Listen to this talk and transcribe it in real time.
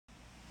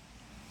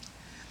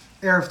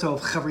Erev Tov,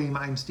 Chavrim,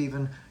 I'm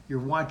Stephen. You're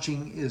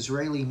watching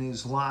Israeli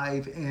News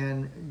Live.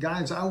 And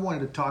guys, I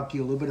wanted to talk to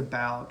you a little bit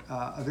about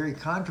a very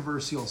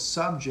controversial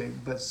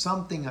subject, but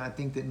something I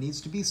think that needs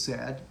to be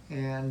said.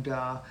 And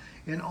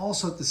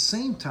also at the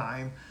same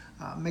time,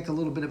 make a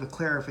little bit of a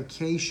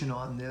clarification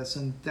on this,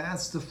 and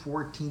that's the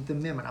 14th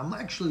Amendment. I'm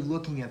actually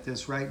looking at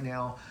this right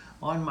now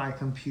on my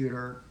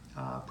computer.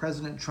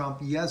 President Trump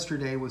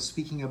yesterday was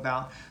speaking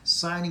about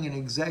signing an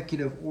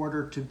executive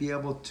order to be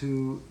able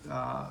to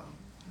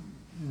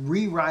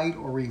rewrite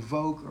or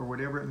revoke or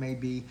whatever it may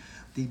be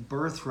the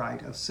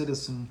birthright of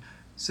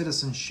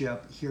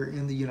citizenship here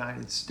in the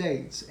United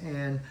States.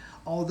 And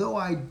although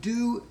I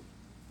do,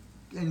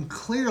 and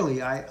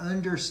clearly I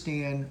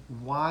understand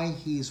why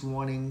he's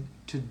wanting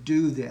to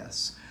do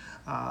this,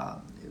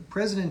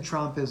 President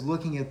Trump is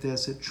looking at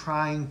this at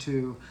trying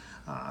to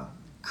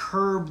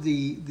curb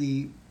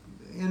the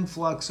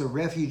influx of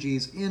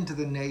refugees into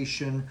the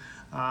nation,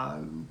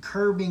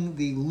 curbing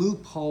the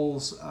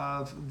loopholes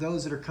of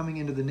those that are coming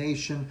into the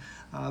nation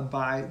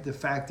by the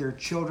fact they're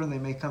children. They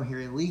may come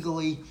here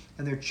illegally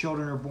and their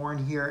children are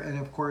born here, and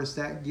of course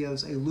that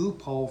gives a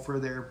loophole for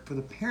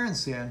the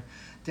parents in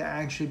to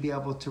actually be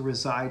able to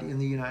reside in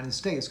the United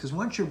States. Because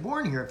once you're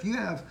born here, if you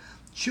have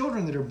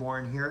children that are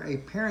born here, a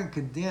parent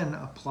could then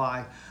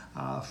apply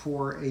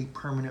for a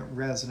permanent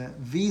resident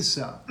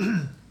visa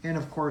and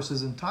of course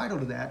is entitled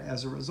to that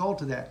as a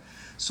result of that.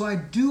 So I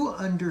do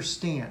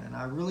understand, and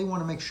I really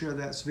want to make sure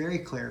that's very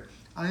clear,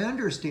 I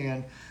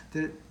understand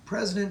that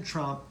President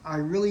Trump, I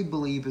really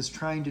believe, is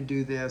trying to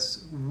do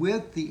this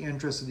with the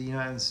interests of the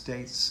United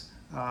States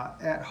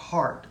at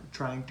heart,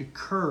 trying to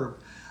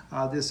curb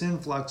this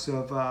influx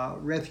of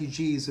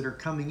refugees that are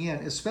coming in,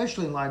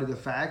 especially in light of the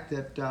fact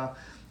that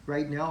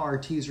right now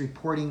RT is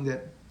reporting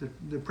that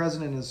the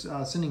president is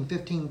sending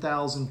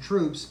 15,000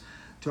 troops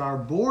to our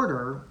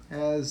border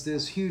as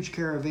this huge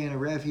caravan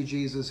of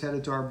refugees is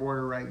headed to our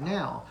border right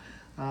now.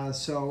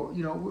 So,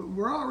 you know,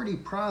 we're already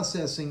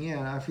processing in,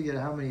 I forget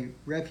how many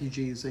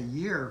refugees a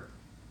year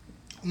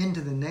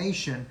into the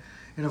nation.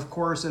 And of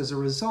course, as a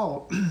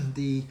result,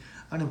 the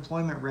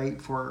unemployment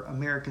rate for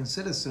American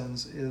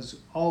citizens is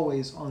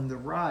always on the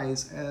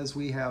rise as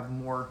we have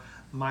more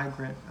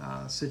migrant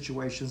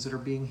situations that are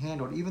being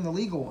handled, even the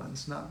legal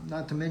ones,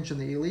 not to mention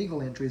the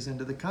illegal entries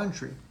into the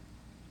country.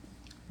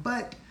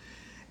 But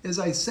as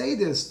I say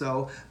this,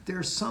 though,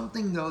 there's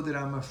something, though, that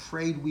I'm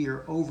afraid we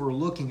are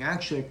overlooking.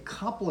 Actually, a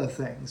couple of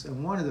things.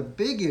 And one of the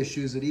big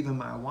issues that even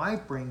my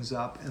wife brings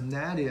up, and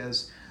that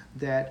is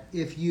that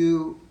if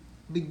you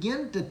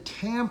begin to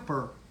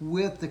tamper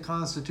with the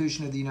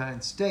Constitution of the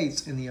United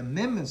States and the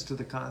amendments to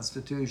the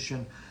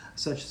Constitution,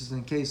 such as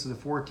in the case of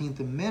the 14th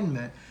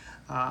Amendment,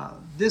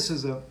 this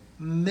is a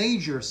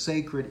major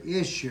sacred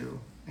issue.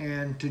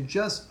 And to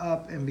just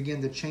up and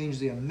begin to change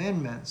the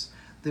amendments,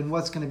 then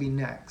what's going to be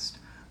next?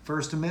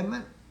 First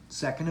Amendment,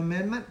 Second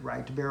Amendment,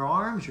 right to bear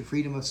arms, your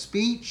freedom of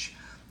speech.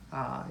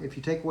 If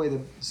you take away the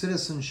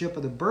citizenship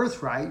of the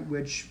birthright,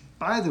 which,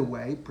 by the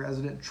way,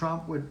 President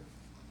Trump would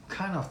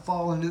kind of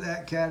fall into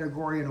that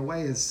category in a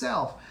way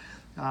himself.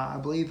 I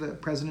believe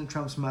that President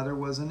Trump's mother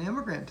was an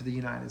immigrant to the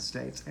United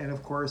States. And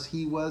of course,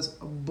 he was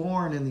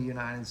born in the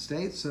United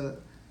States. So,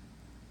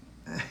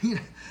 you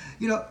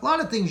know, a lot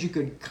of things you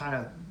could kind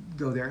of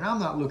go there. And I'm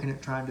not looking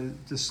at trying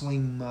to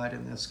sling mud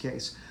in this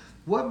case.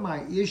 What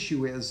my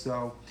issue is,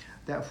 though,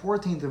 that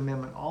 14th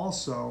Amendment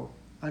also,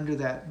 under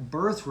that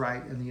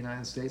birthright in the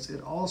United States,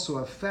 it also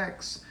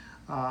affects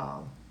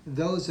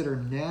those that are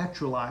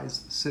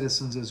naturalized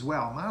citizens as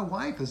well. My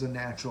wife is a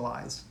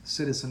naturalized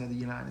citizen of the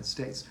United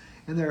States,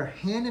 and they're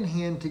hand in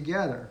hand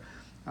together.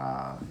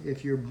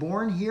 If you're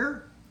born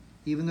here,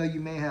 even though you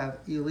may have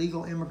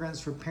illegal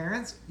immigrants for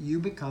parents, you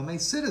become a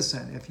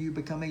citizen. If you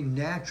become a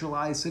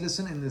naturalized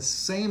citizen in the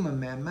same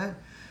amendment,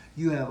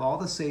 you have all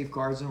the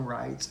safeguards and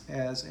rights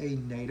as a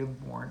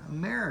native-born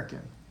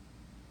American.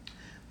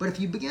 But if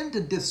you begin to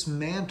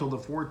dismantle the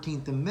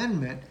 14th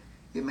Amendment,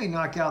 it may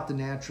knock out the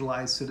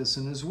naturalized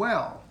citizen as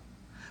well.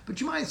 But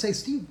you might say,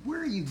 Steve,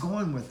 where are you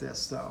going with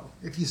this, though?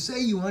 If you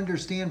say you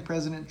understand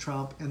President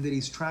Trump and that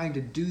he's trying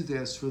to do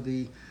this for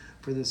the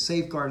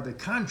safeguard of the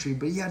country,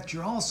 but yet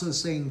you're also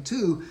saying,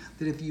 too,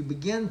 that if you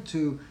begin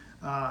to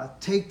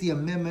take the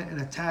amendment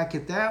and attack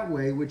it that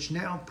way, which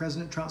now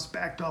President Trump's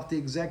backed off the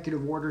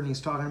executive order and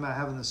he's talking about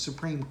having the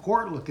Supreme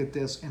Court look at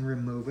this and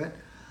remove it.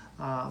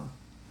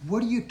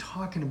 What are you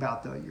talking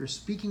about, though? You're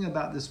speaking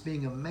about this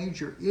being a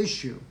major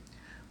issue.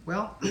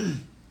 Well,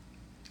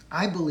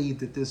 I believe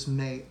that this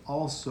may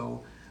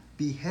also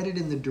be headed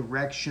in the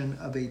direction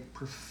of a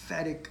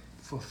prophetic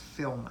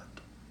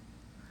fulfillment.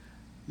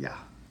 Yeah,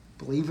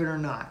 believe it or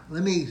not.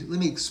 Let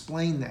me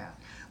explain that.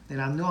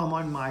 And I know I'm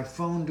on my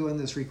phone doing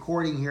this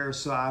recording here,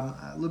 so I'm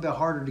a little bit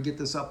harder to get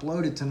this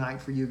uploaded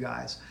tonight for you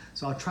guys.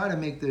 So I'll try to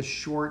make this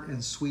short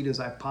and sweet as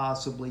I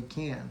possibly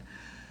can.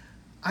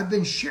 I've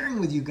been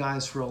sharing with you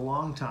guys for a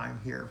long time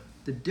here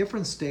the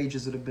different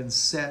stages that have been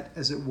set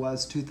as it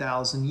was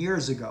 2,000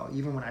 years ago.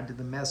 Even when I did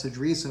the message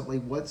recently,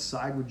 what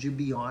side would you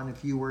be on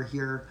if you were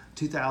here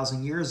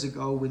 2,000 years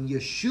ago when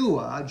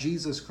Yeshua,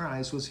 Jesus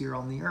Christ, was here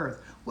on the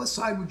earth? What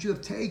side would you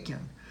have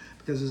taken?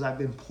 Because as I've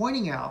been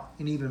pointing out,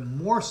 and even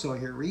more so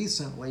here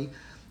recently,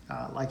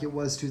 like it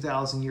was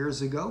 2,000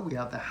 years ago, we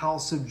have the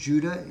house of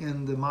Judah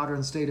in the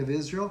modern state of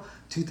Israel.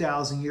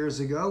 2,000 years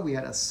ago, we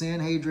had a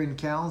Sanhedrin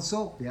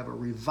council. We have a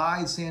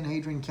revised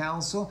Sanhedrin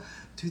council.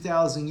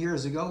 2,000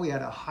 years ago, we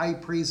had a high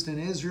priest in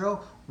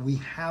Israel. We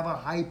have a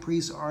high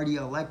priest already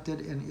elected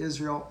in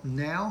Israel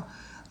now.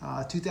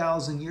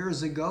 2,000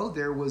 years ago,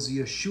 there was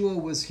Yeshua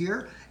was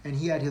here, and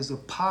he had his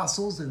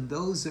apostles and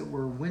those that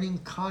were winning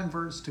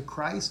converts to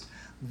Christ.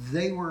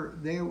 They were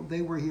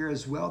here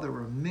as well. There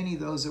were many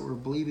of those that were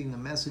believing the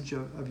message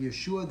of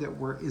Yeshua that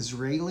were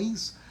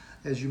Israelis,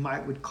 as you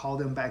would call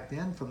them back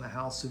then, from the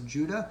house of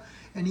Judah.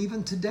 And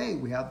even today,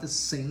 we have the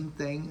same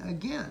thing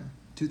again,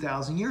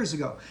 2,000 years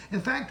ago.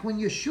 In fact, when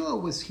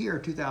Yeshua was here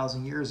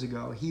 2,000 years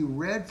ago, he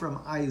read from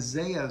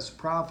Isaiah's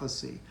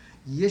prophecy,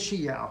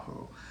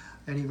 Yeshayahu,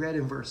 and he read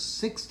in verse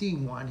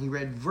 61, he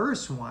read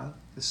verse 1,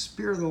 the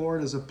Spirit of the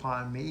Lord is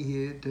upon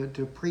me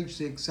to preach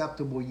the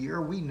acceptable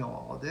year. We know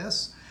all of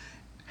this.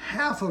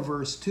 Half of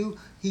verse 2,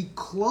 he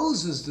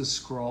closes the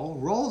scroll,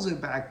 rolls it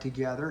back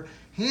together,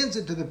 hands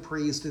it to the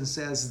priest, and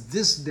says,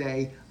 this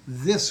day,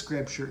 this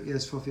scripture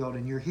is fulfilled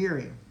in your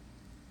hearing.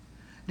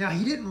 Now,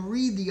 he didn't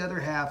read the other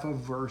half of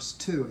verse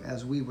 2,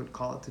 as we would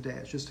call it today.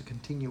 It's just a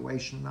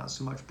continuation, not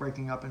so much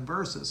breaking up in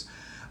verses.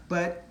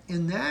 But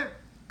in that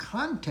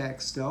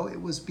context, though,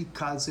 it was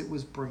because it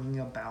was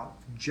bringing about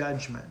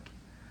judgment.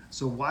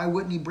 So why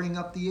wouldn't he bring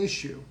up the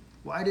issue?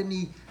 Why didn't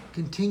he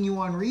continue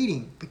on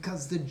reading?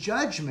 Because the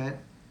judgment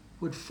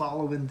would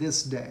follow in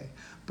this day.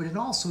 But it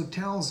also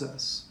tells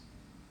us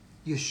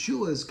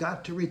Yeshua's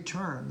got to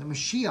return. The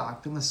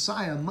Mashiach, the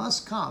Messiah,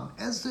 must come.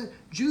 As the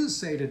Jews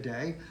say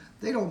today,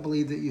 they don't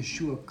believe that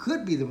Yeshua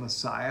could be the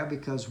Messiah,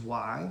 because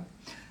why?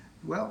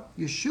 Well,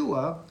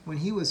 Yeshua, when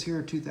he was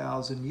here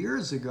 2,000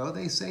 years ago,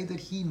 they say that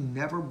he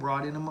never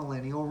brought in a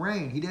millennial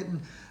reign. He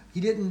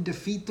didn't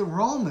defeat the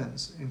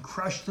Romans and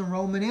crush the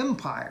Roman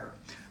Empire.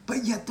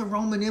 But yet the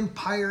Roman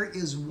Empire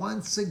is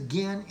once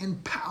again in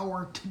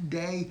power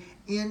today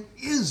in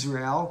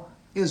Israel,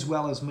 as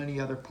well as many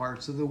other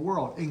parts of the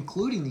world,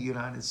 including the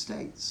United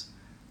States.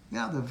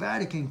 Now, the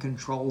Vatican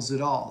controls it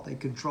all. They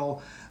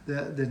control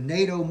the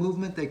NATO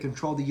movement. They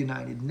control the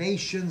United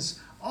Nations.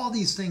 All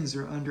these things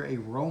are under a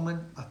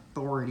Roman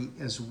authority,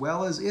 as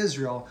well as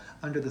Israel,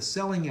 under the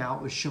selling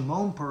out with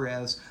Shimon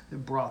Peres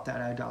that brought that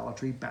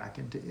idolatry back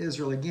into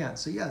Israel again.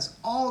 So yes,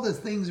 all the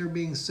things are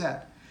being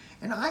set.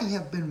 And I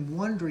have been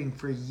wondering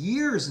for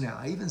years now,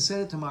 I even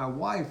said it to my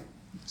wife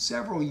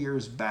several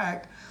years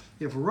back,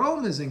 if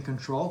Rome is in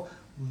control,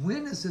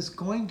 when is this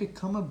going to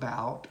come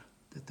about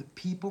that the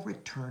people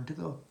return to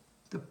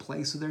the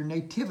place of their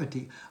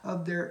nativity,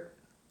 of their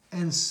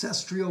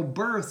ancestral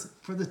birth,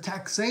 for the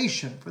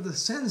taxation, for the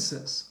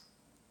census,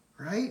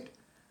 right?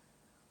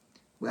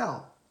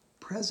 Well,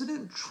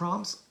 President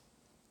Trump's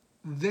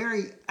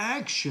very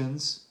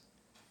actions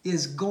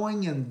is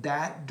going in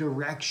that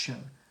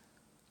direction.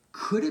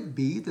 Could it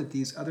be that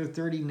these other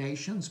 30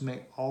 nations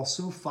may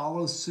also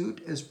follow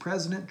suit as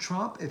President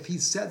Trump if he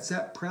sets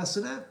that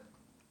precedent?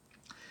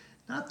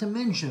 Not to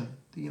mention,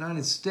 the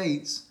United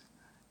States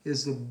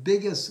is the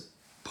biggest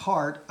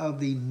part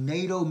of the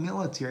NATO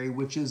military,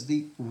 which is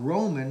the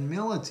Roman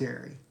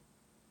military,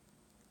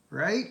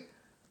 right?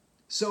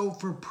 So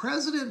for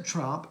President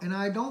Trump, and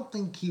I don't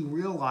think he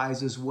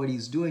realizes what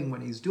he's doing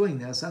when he's doing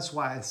this, that's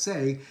why I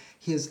say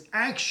his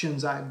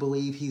actions, I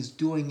believe he's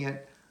doing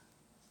it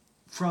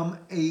from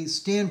a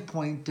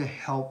standpoint to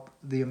help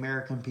the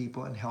American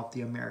people and help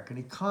the American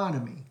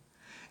economy.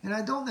 And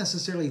I don't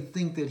necessarily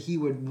think that he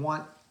would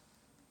want,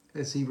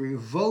 as he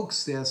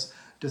revokes this,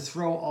 to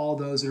throw all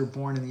those that are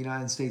born in the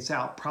United States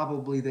out.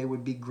 Probably they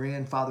would be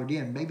grandfathered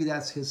in. Maybe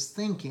that's his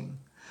thinking.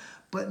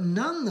 But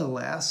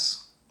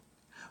nonetheless,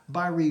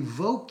 by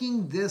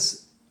revoking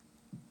this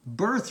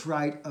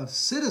birthright of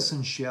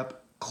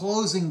citizenship,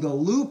 closing the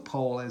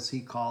loophole, as he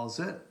calls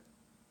it,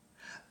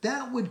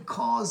 that would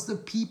cause the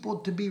people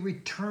to be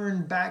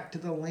returned back to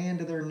the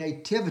land of their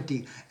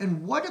nativity.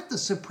 And what if the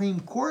Supreme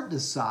Court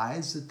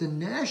decides that the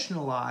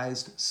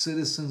nationalized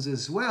citizens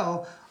as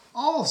well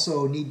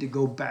also need to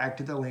go back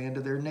to the land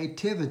of their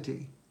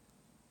nativity?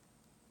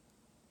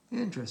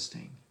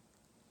 Interesting.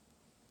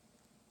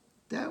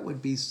 That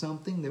would be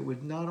something that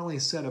would not only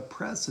set a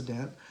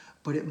precedent,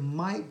 but it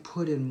might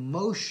put in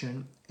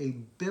motion a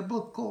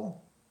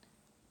biblical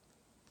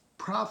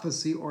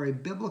prophecy or a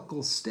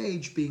biblical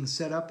stage being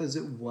set up as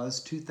it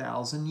was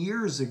 2,000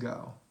 years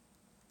ago.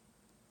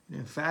 And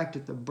in fact,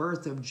 at the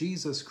birth of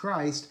Jesus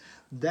Christ,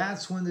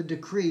 that's when the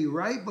decree,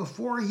 right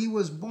before he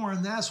was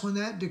born, that's when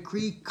that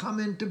decree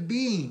come into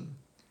being.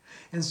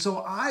 And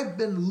so I've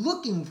been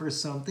looking for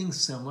something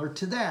similar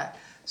to that.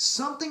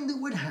 Something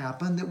that would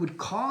happen that would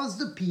cause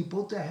the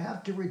people to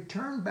have to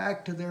return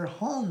back to their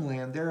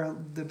homeland,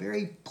 the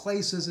very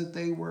places that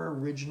they were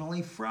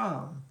originally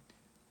from.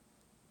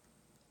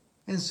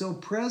 And so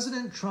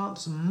President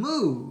Trump's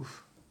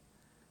move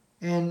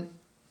and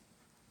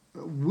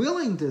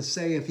willing to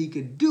say if he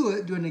could do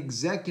it, do an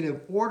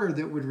executive order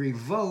that would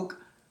revoke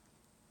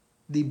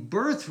the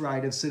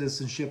birthright of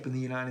citizenship in the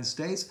United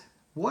States.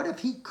 What if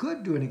he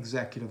could do an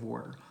executive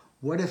order?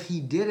 What if he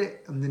did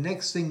it and the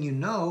next thing you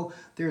know,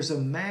 there's a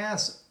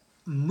mass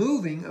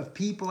moving of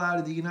people out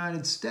of the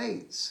United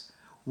States?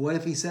 What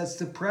if he sets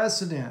the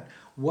precedent?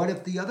 What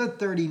if the other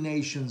 30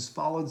 nations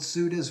followed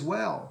suit as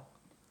well?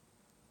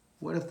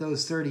 What if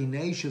those 30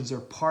 nations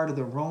are part of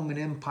the Roman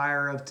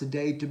Empire of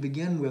today to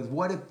begin with?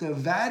 What if the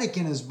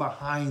Vatican is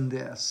behind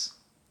this?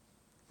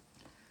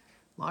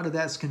 A lot of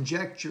that's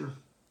conjecture,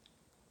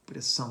 but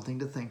it's something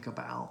to think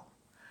about.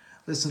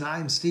 Listen,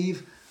 I'm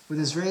Steve with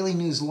Israeli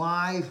News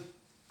Live.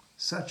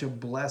 Such a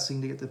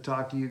blessing to get to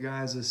talk to you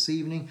guys this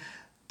evening.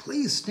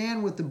 Please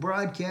stand with the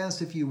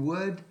broadcast if you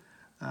would.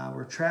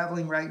 We're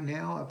traveling right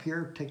now up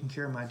here, taking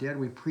care of my dad.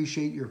 We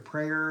appreciate your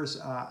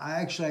prayers.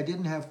 I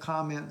didn't have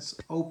comments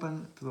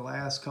open for the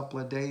last couple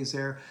of days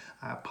there.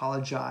 I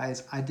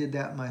apologize. I did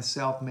that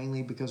myself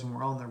mainly because when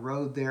we're on the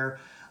road there,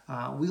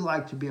 we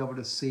like to be able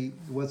to see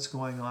what's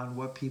going on,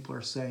 what people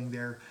are saying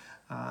there.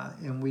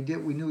 And we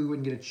knew we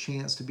wouldn't get a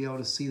chance to be able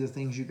to see the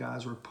things you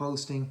guys were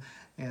posting.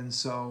 And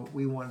so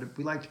we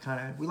like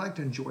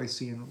to enjoy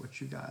seeing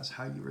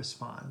how you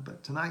respond.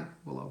 But tonight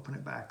we'll open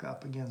it back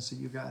up again so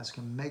you guys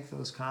can make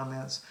those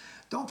comments.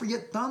 Don't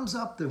forget, thumbs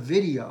up the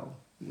video.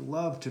 We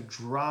love to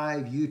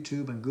drive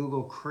YouTube and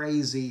Google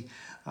crazy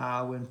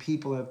when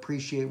people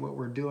appreciate what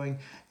we're doing.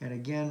 And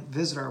again,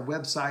 visit our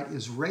website,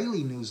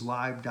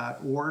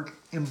 IsraeliNewsLive.org.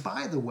 And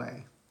by the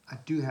way, I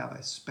do have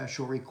a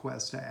special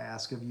request to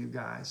ask of you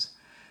guys.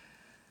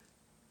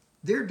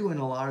 They're doing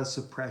a lot of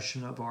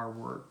suppression of our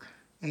work,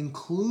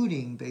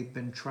 including they've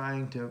been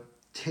trying to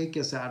take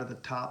us out of the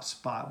top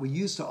spot. We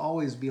used to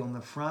always be on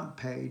the front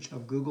page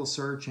of Google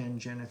search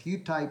engine. If you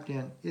typed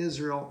in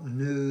Israel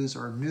news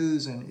or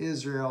news in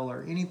Israel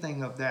or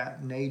anything of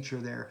that nature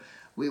there,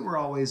 we were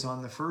always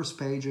on the first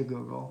page of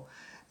Google.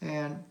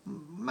 And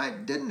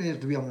didn't have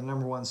to be on the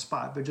number one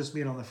spot, but just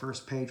being on the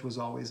first page was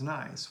always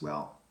nice.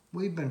 Well,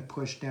 we've been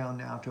pushed down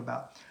now to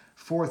about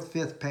fourth,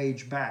 fifth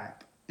page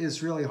back.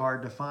 It's really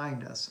hard to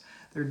find us.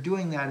 They're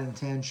doing that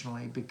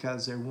intentionally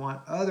because they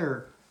want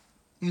other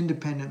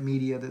independent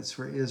media that's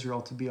for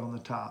Israel to be on the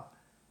top.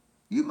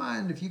 You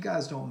mind, if you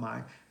guys don't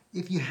mind,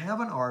 if you have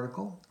an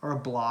article or a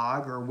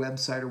blog or a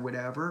website or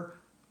whatever,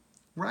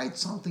 write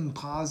something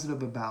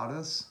positive about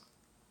us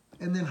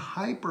and then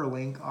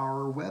hyperlink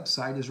our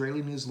website,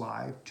 Israeli News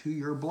Live, to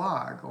your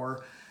blog.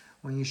 Or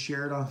when you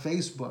share it on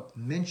Facebook,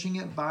 mention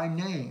it by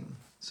name.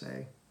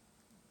 Say,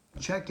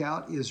 check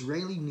out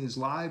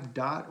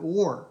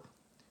IsraeliNewsLive.org.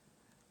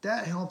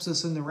 That helps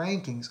us in the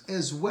rankings.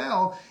 As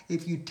well,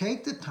 if you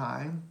take the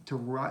time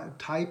to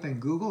type in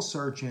Google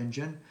search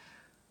engine,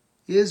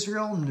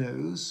 Israel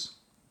News,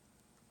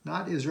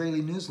 not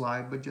Israeli News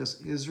Live, but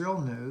just Israel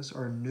News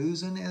or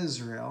News in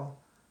Israel,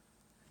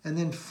 and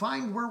then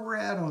find where we're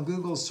at on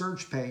Google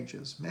search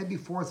pages, maybe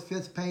fourth,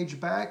 fifth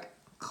page back,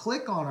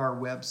 click on our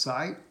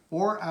website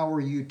or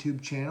our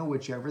YouTube channel,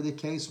 whichever the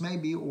case may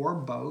be, or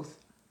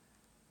both,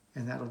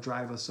 and that'll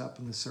drive us up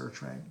in the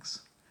search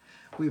ranks.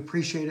 We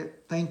appreciate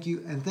it. Thank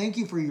you. And thank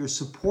you for your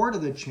support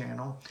of the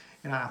channel.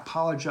 And I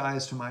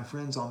apologize to my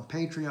friends on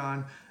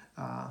Patreon.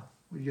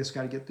 We just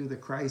got to get through the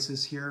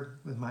crisis here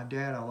with my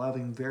dad. I love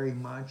him very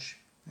much.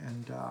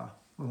 And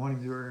we want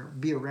him to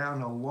be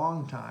around a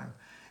long time.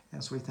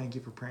 And so we thank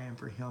you for praying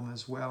for him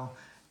as well.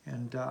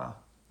 And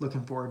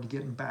looking forward to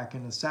getting back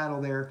in the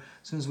saddle there.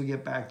 As soon as we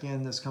get back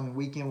in this coming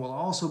weekend, we'll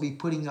also be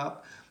putting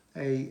up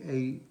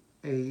a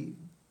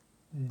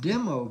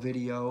demo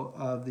video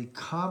of the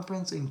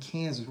conference in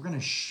Kansas. We're going to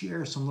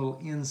share some little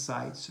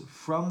insights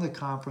from the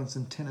conference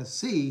in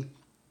Tennessee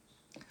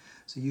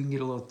so you can get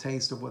a little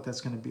taste of what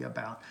that's going to be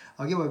about.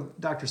 I'll give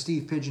Dr.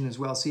 Steve Pigeon as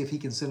well, see if he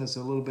can send us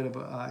a little bit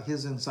of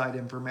his inside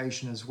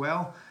information as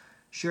well.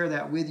 Share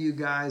that with you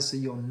guys so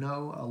you'll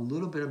know a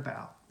little bit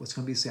about what's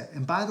going to be said.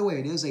 And by the way,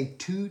 it is a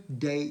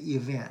 2-day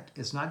event.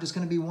 It's not just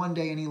going to be one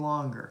day any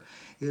longer.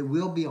 It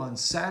will be on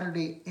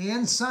Saturday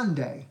and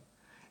Sunday.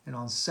 And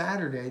on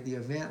Saturday, the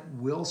event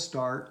will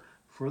start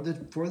for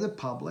the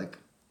public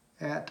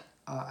at,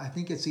 I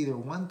think it's either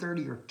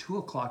 1:30 or 2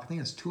 o'clock. I think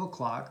it's 2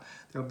 o'clock.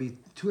 There'll be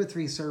 2 or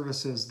 3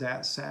 services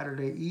that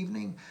Saturday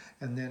evening,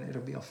 and then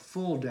it'll be a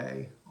full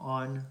day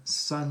on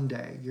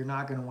Sunday. You're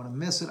not going to want to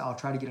miss it. I'll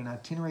try to get an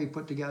itinerary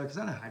put together because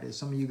I know how it is.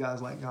 Some of you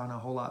guys like Ghana a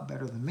whole lot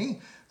better than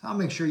me. So I'll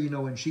make sure you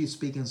know when she's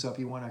speaking, so if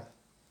you want to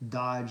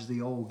dodge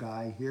the old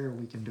guy here,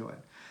 we can do it.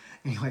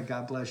 Anyway,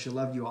 God bless you.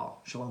 Love you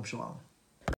all. Shalom, shalom.